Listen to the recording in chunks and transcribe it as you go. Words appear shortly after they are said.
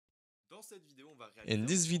In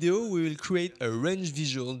this video, we will create a range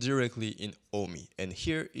visual directly in OMI, and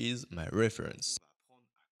here is my reference.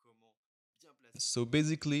 So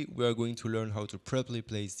basically, we are going to learn how to properly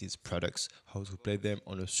place these products, how to place them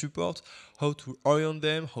on a support, how to orient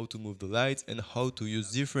them, how to move the lights, and how to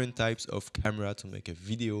use different types of camera to make a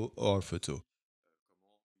video or a photo.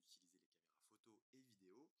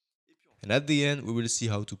 And at the end, we will see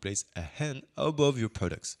how to place a hand above your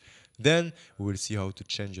products. Then, we will see how to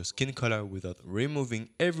change your skin color without removing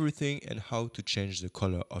everything and how to change the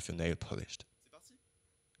color of your nail polish.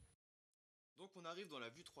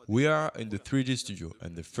 We are in the 3D studio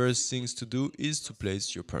and the first things to do is to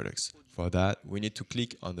place your products. For that, we need to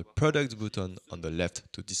click on the products button on the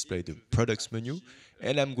left to display the products menu,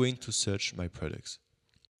 and I'm going to search my products.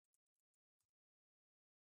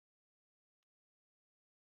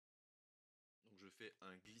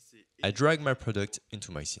 I drag my product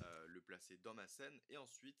into my scene.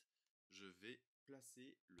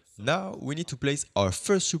 Now we need to place our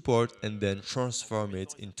first support and then transform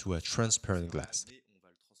it into a transparent glass.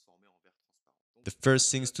 The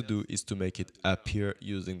first things to do is to make it appear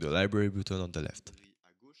using the library button on the left.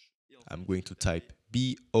 I'm going to type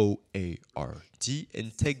BOARD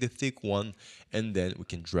and take the thick one, and then we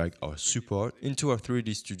can drag our support into our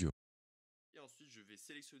 3D studio.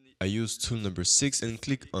 I use tool number 6 and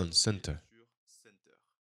click on center.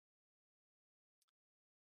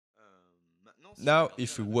 Now,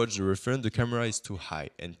 if we watch the reference, the camera is too high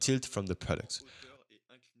and tilt from the product.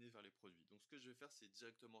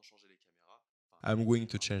 I'm going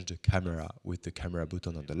to change the camera with the camera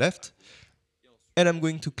button on the left, and I'm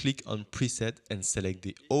going to click on preset and select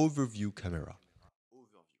the overview camera.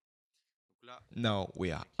 Now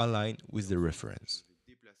we are aligned with the reference.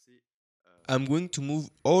 I'm going to move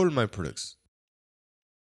all my products.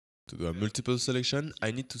 To do a multiple selection, I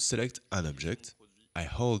need to select an object. I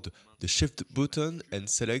hold the shift button and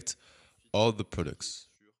select all the products.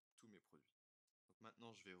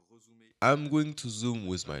 I'm going to zoom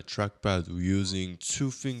with my trackpad using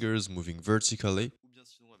 2 fingers moving vertically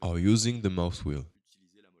or using the mouse wheel.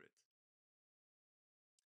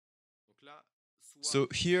 So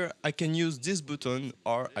here I can use this button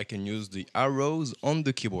or I can use the arrows on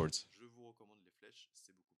the keyboard.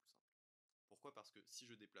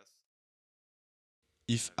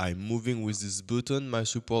 If I'm moving with this button, my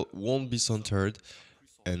support won't be centered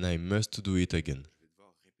and I must do it again.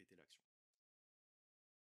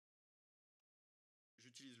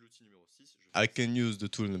 I can use the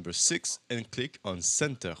tool number 6 and click on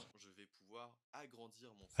center.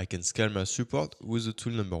 I can scale my support with the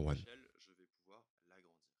tool number 1.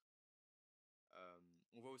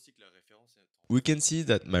 We can see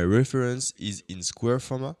that my reference is in square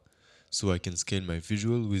format, so I can scale my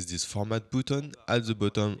visual with this format button at the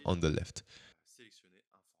bottom on the left.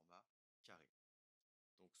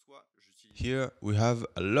 Here we have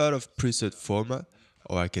a lot of preset format,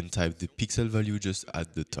 or I can type the pixel value just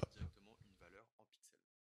at the top.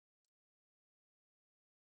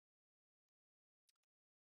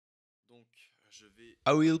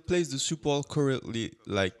 I will place the support correctly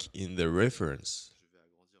like in the reference.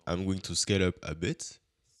 I'm going to scale up a bit.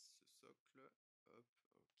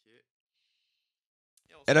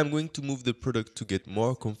 And I'm going to move the product to get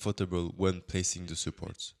more comfortable when placing the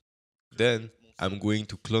supports. Then I'm going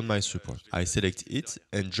to clone my support. I select it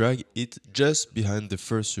and drag it just behind the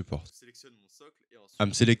first support.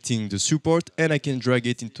 I'm selecting the support and I can drag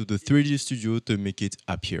it into the 3D studio to make it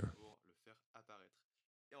appear.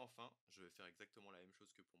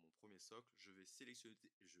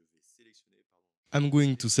 I'm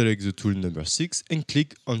going to select the tool number 6 and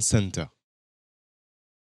click on center.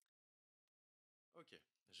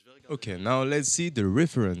 Okay, now let's see the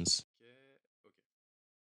reference.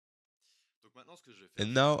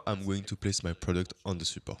 And now I'm going to place my product on the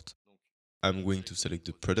support. I'm going to select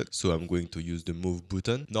the product, so I'm going to use the move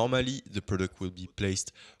button. Normally, the product will be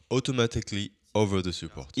placed automatically over the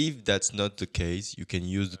support. If that's not the case, you can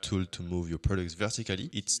use the tool to move your products vertically.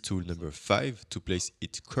 It's tool number 5 to place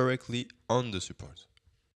it correctly on the support.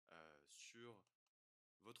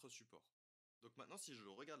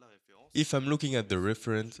 If I'm looking at the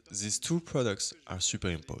reference, these 2 products are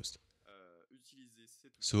superimposed.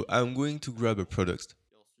 So I'm going to grab a product,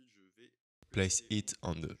 place it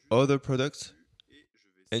on the other product,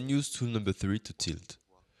 and use tool number 3 to tilt.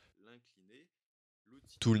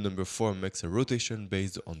 Tool number 4 makes a rotation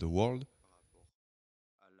based on the world.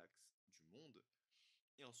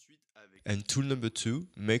 And tool number 2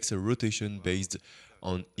 makes a rotation based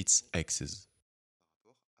on its axis.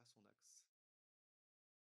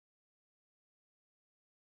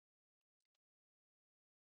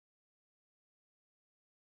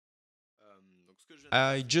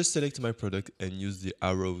 I just select my product and use the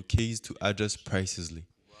arrow keys to adjust precisely.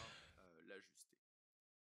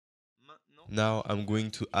 Now I'm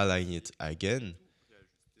going to align it again.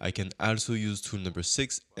 I can also use tool number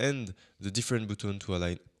 6 and the different button to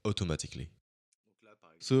align automatically.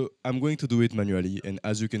 So I'm going to do it manually, and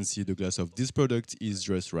as you can see, the glass of this product is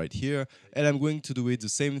just right here, and I'm going to do it the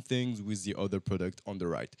same things with the other product on the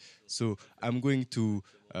right. So I'm going to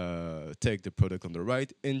take the product on the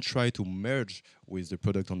right and try to merge with the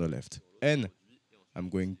product on the left. And I'm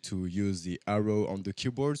going to use the arrow on the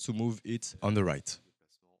keyboard to move it on the right.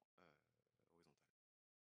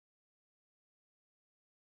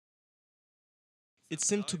 It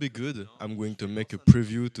seemed to be good. I'm going to make a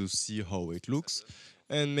preview to see how it looks,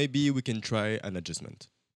 and maybe we can try an adjustment.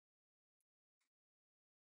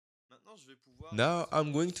 Now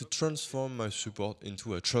I'm going to transform my support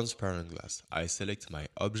into a transparent glass. I select my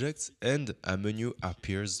objects and a menu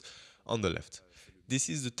appears on the left. This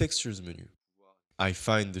is the textures menu. I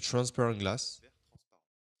find the transparent glass,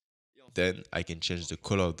 then I can change the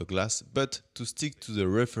color of the glass, but to stick to the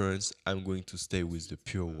reference, I'm going to stay with the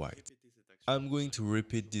pure white. I'm going to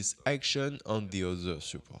repeat this action on the other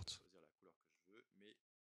support.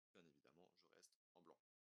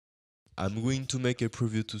 I'm going to make a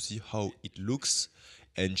preview to see how it looks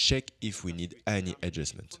and check if we need any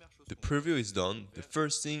adjustment. The preview is done. The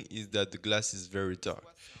first thing is that the glass is very dark.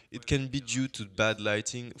 It can be due to bad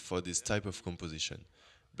lighting for this type of composition.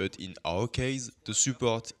 But in our case, the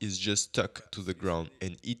support is just stuck to the ground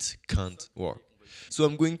and it can't work. So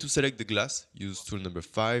I'm going to select the glass, use tool number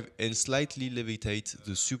 5 and slightly levitate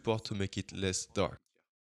the support to make it less dark.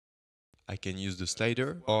 I can use the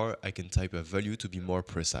slider or I can type a value to be more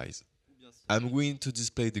precise. I'm going to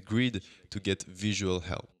display the grid to get visual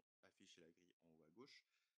help.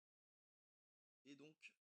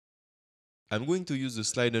 I'm going to use the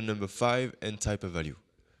slider number 5 and type a value.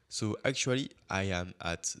 So actually I am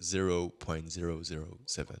at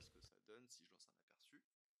 0.007.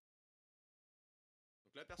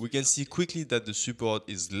 We can see quickly that the support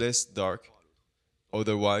is less dark,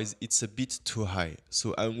 otherwise it's a bit too high.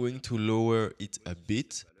 So I'm going to lower it a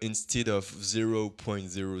bit. Instead of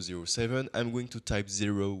 0.007, I'm going to type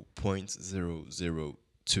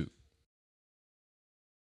 0.002.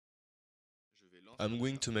 I'm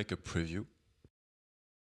going to make a preview.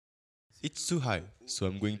 It's too high, so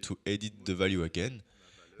I'm going to edit the value again,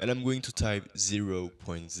 and I'm going to type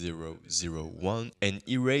 0.001 and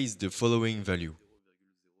erase the following value.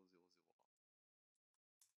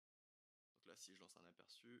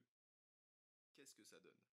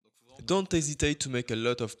 Don't hesitate to make a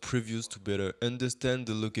lot of previews to better understand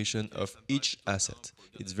the location of each asset.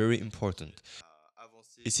 It's very important.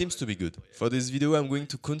 It seems to be good. For this video I'm going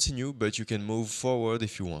to continue, but you can move forward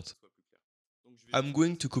if you want. I'm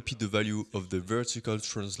going to copy the value of the vertical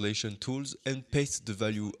translation tools and paste the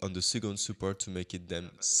value on the second support to make it them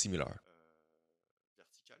similar.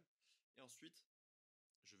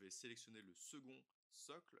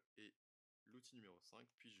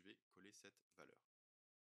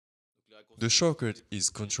 The shortcut is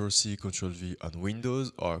Ctrl+C, Ctrl+V on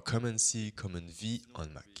Windows or Command+C, Command+V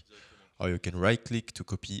on Mac. Or you can right-click to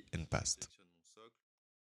copy and paste.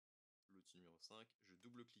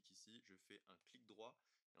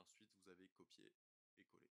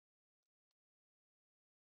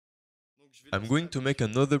 I'm going to make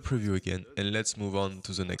another preview again and let's move on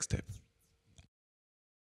to the next step.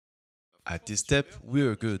 At this step, we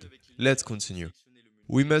are good. Let's continue.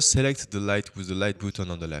 We must select the light with the light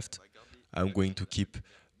button on the left. I'm going to keep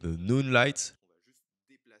the noon light,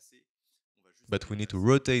 but we need to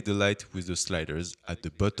rotate the light with the sliders at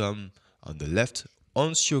the bottom on the left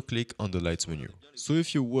once you click on the lights menu. So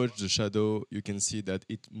if you watch the shadow, you can see that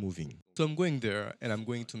it's moving. So I'm going there and I'm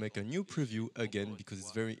going to make a new preview again because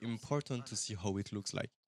it's very important to see how it looks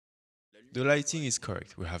like. The lighting is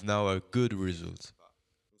correct. We have now a good result.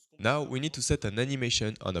 Now we need to set an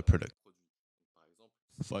animation on a product.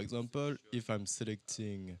 For example, if I'm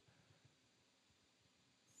selecting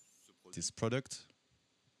this product,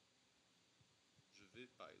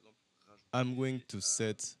 I'm going to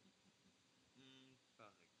set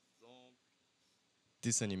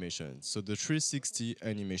this animation, so the 360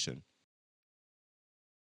 animation.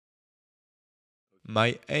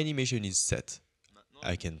 My animation is set.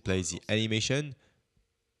 I can play the animation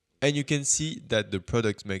and you can see that the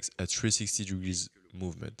product makes a 360 degrees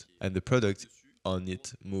movement and the product on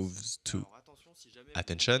it moves too.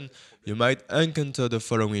 Attention, you might encounter the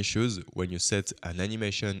following issues when you set an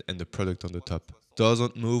animation and the product on the top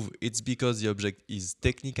doesn't move. It's because the object is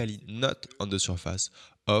technically not on the surface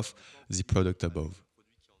of the product above.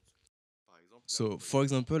 So for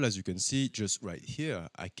example, as you can see, just right here,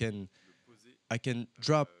 I can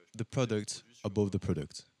drop the product above the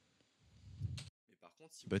product.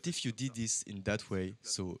 But if you did this in that way,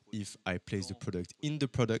 so if I place the product in the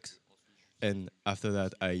product, and after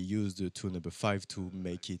that I use the tool number 5 to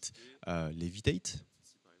make it levitate,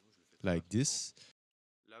 like this,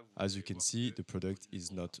 as you can see, the product is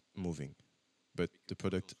not moving, but the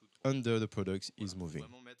product under the product is moving.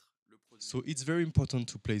 So it's very important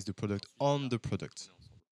to place the product on the product.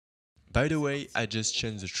 By the way, I just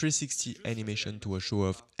changed the 360 animation to a show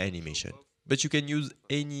off animation, but you can use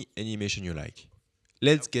any animation you like.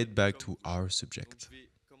 Let's get back to our subject.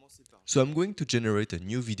 So I'm going to generate a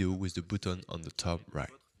new video with the button on the top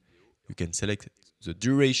right. You can select the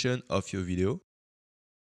duration of your video.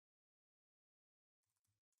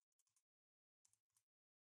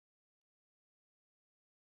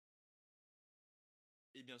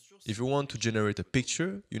 If you want to generate a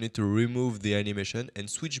picture, you need to remove the animation and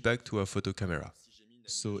switch back to a photo camera.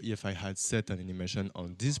 So if I had set an animation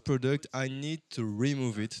on this product, I need to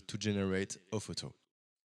remove it to generate a photo.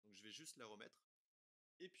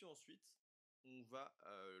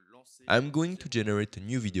 I'm going to generate a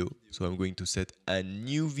new video, so I'm going to set a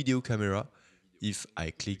new video camera. If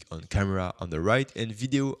I click on camera on the right and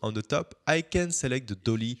video on the top, I can select the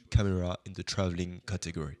dolly camera in the traveling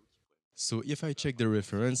category. So if I check the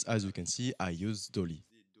reference, as you can see, I use dolly.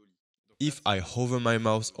 If I hover my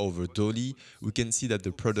mouse over dolly, we can see that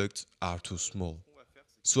the products are too small.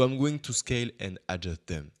 So I'm going to scale and adjust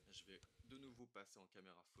them.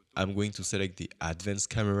 I'm going to select the advanced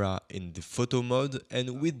camera in the photo mode,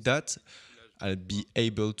 and with that, I'll be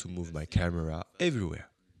able to move my camera everywhere.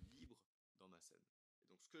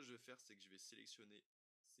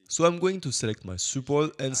 So I'm going to select my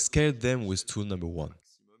support and scale them with tool number 1.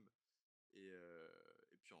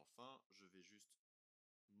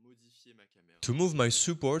 To move my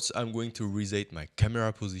supports, I'm going to reset my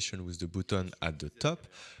camera position with the button at the top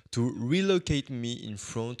to relocate me in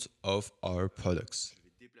front of our products.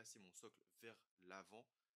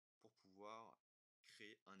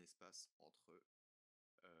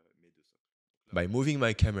 By moving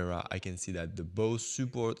my camera, I can see that the both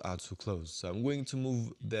supports are too close, so I'm going to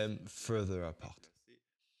move them further apart.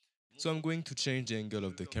 So I'm going to change the angle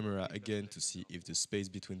of the camera again to see if the space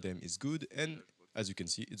between them is good, and as you can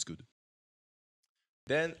see, it's good.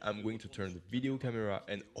 Then I'm going to turn the video camera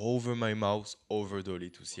and hover my mouse over dolly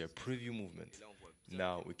to see a preview movement.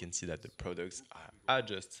 Now we can see that the products are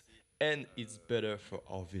adjusted and it's better for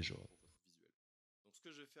our visual.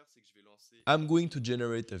 I'm going to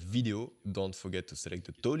generate a video. Don't forget to select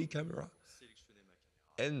the dolly camera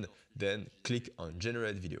and then click on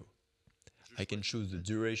generate video. I can choose the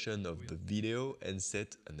duration of the video and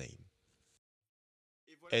set a name.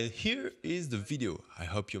 And here is the video. I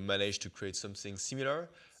hope you managed to create something similar.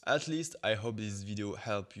 At least I hope this video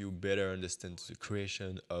helped you better understand the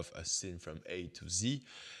creation of a scene from A to Z,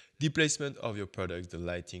 the placement of your products, the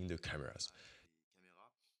lighting, the cameras.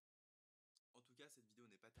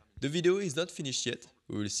 The video is not finished yet.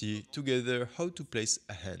 We will see together how to place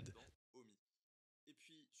a hand.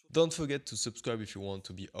 Don't forget to subscribe if you want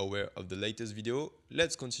to be aware of the latest video.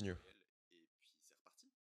 Let's continue.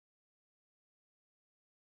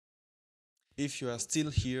 If you are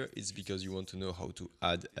still here, it's because you want to know how to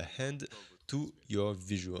add a hand to your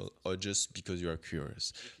visual or just because you are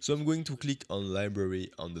curious. So I'm going to click on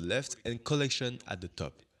library on the left and collection at the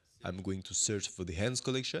top. I'm going to search for the hands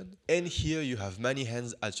collection, and here you have many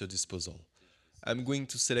hands at your disposal. I'm going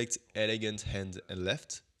to select elegant hand and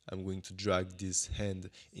left. I'm going to drag this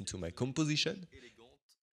hand into my composition,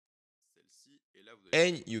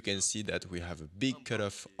 and you can see that we have a big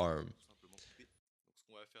cutoff arm.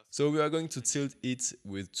 So we are going to tilt it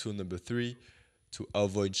with tool number 3 to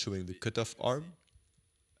avoid showing the cutoff arm.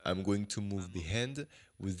 I'm going to move the hand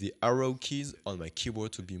with the arrow keys on my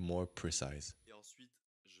keyboard to be more precise.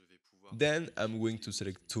 Then I'm going to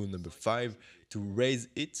select tool number 5 to raise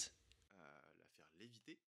it.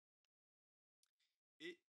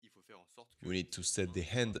 We need to set the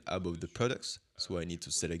hand above the products, so I need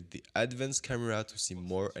to select the advanced camera to see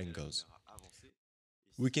more angles.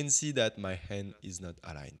 We can see that my hand is not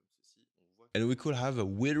aligned, and we could have a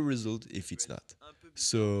weird result if it's not.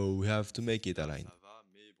 So we have to make it align.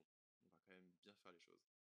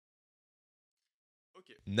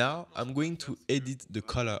 Now I'm going to edit the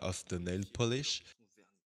color of the nail polish.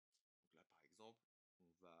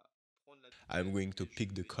 I'm going to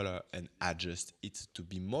pick the color and adjust it to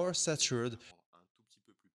be more saturated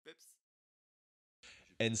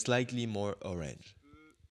and slightly more orange.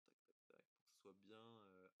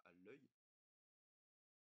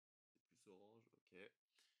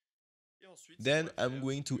 Then I'm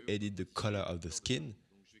going to edit the color of the skin.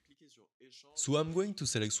 So I'm going to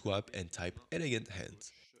select swap and type elegant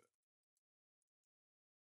hands.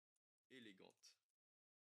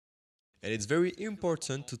 And it's very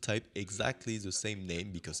important to type exactly the same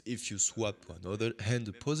name because if you swap to another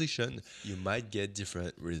hand position, you might get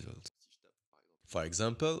different results. For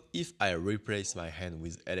example, if I replace my hand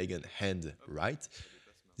with elegant hand right,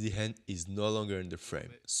 the hand is no longer in the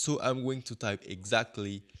frame. So I'm going to type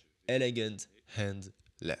exactly elegant hand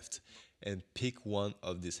left and pick one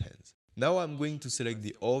of these hands. Now I'm going to select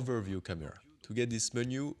the overview camera. To get this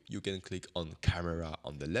menu, you can click on camera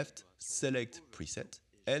on the left, select preset,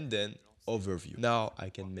 and then overview. Now I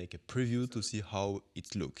can make a preview to see how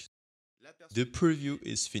it looks. The preview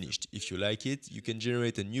is finished. If you like it, you can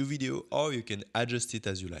generate a new video or you can adjust it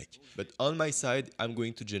as you like. But on my side, I'm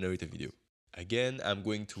going to generate a video. Again, I'm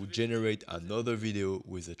going to generate another video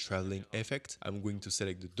with a traveling effect. I'm going to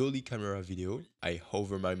select the dolly camera video. I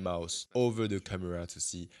hover my mouse over the camera to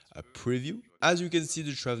see a preview. As you can see,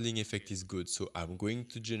 the traveling effect is good, so I'm going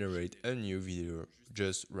to generate a new video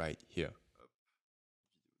just right here.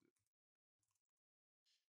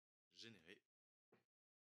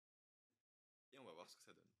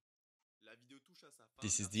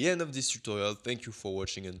 This is the end of this tutorial. Thank you for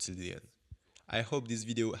watching until the end. I hope this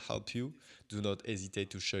video helped you. Do not hesitate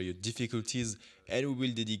to share your difficulties and we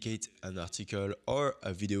will dedicate an article or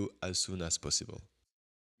a video as soon as possible.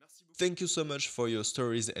 Thank you so much for your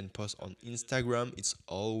stories and posts on Instagram. It's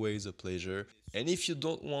always a pleasure. And if you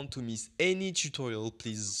don't want to miss any tutorial,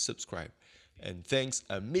 please subscribe. And thanks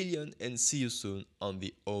a million and see you soon on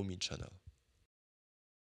the Omi channel.